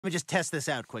Let me just test this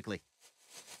out quickly.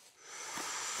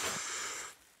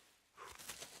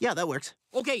 Yeah, that works.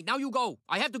 Okay, now you go.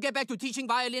 I have to get back to teaching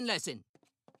violin lesson.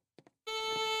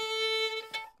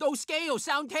 Those scales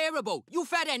sound terrible. You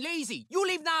fat and lazy. You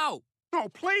leave now. No,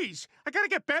 please. I gotta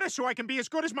get better so I can be as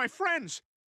good as my friends.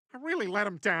 I really let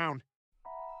them down.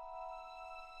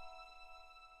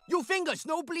 Your fingers,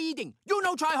 no bleeding. You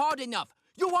no try hard enough.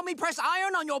 You want me press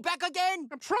iron on your back again?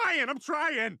 I'm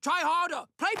trying. Try harder.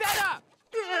 Play better.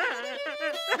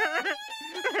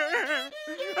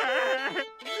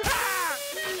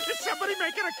 Is somebody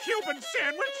making a Cuban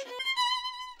sandwich?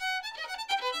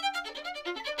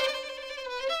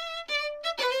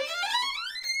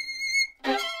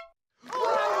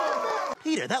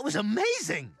 Peter, that was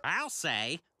amazing! I'll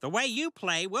say, the way you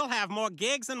play, we'll have more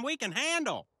gigs than we can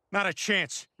handle. Not a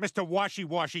chance. Mr.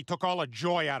 Washy-Washy took all the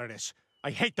joy out of this.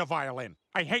 I hate the violin.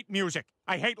 I hate music.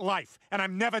 I hate life. And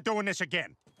I'm never doing this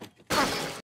again.